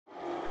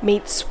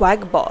Meet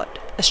Swagbot,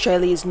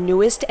 Australia's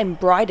newest and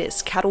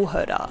brightest cattle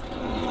herder.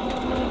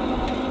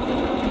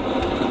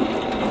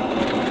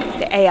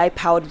 The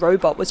AI-powered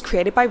robot was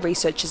created by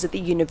researchers at the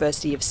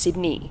University of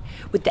Sydney,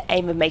 with the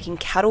aim of making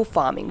cattle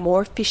farming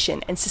more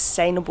efficient and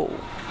sustainable.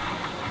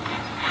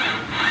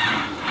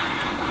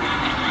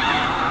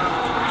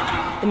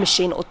 The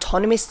machine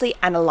autonomously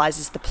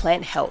analyses the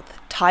plant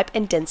health, type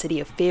and density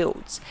of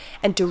fields,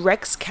 and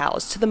directs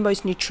cows to the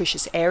most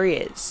nutritious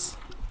areas.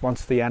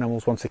 Once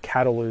the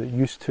cattle are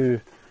used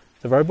to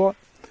the robot,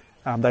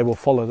 they will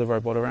follow the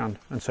robot around.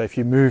 And so if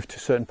you move to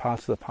certain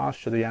parts of the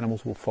pasture, the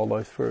animals will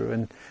follow through.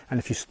 And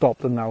if you stop,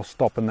 then they'll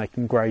stop and they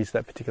can graze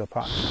that particular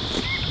part.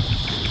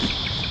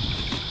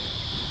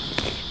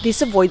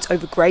 This avoids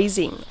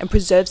overgrazing and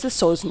preserves the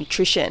soil's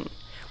nutrition,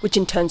 which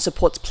in turn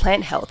supports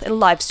plant health and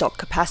livestock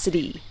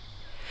capacity.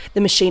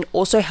 The machine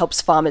also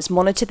helps farmers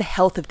monitor the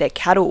health of their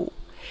cattle.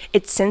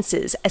 It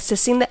senses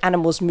assessing the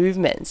animal's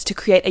movements to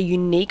create a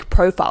unique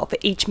profile for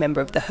each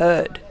member of the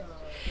herd.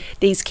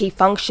 These key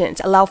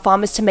functions allow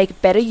farmers to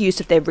make better use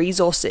of their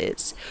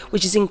resources,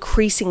 which is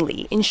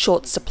increasingly in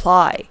short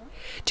supply,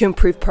 to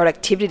improve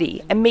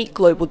productivity and meet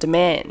global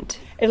demand.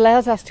 It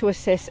allows us to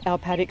assess our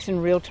paddocks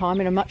in real time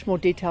in a much more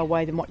detailed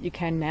way than what you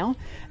can now,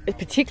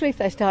 particularly if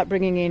they start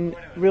bringing in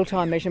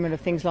real-time measurement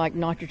of things like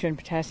nitrogen,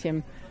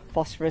 potassium,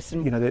 phosphorus.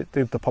 And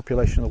the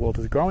population of the world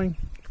is growing,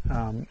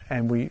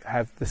 and we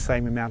have the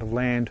same amount of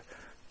land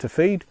to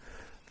feed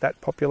that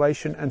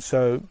population, and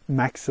so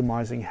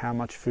maximising how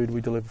much food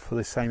we deliver for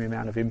the same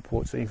amount of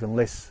imports, even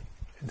less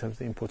in terms of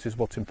the imports, is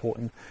what's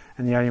important.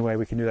 And the only way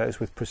we can do that is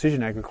with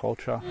precision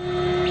agriculture.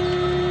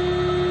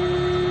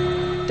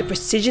 The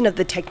precision of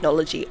the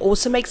technology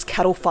also makes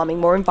cattle farming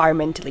more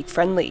environmentally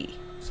friendly.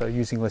 So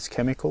using less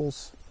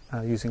chemicals,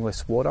 using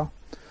less water,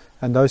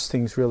 and both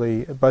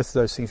of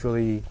those things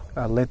really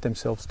lent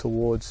themselves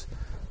towards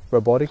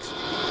robotics.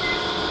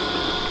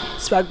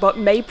 Swagbot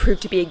may prove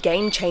to be a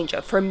game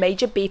changer for a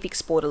major beef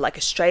exporter like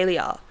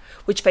Australia,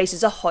 which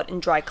faces a hot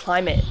and dry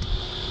climate.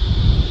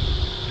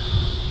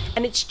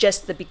 And it's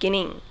just the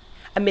beginning.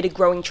 Amid a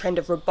growing trend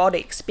of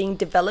robotics being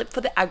developed for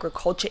the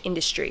agriculture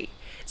industry,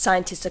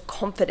 scientists are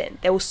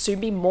confident there will soon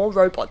be more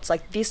robots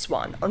like this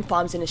one on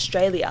farms in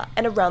Australia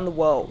and around the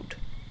world.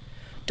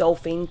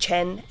 Dolphine,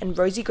 Chen and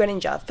Rosie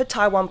Grenenger for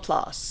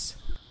TaiwanPlus.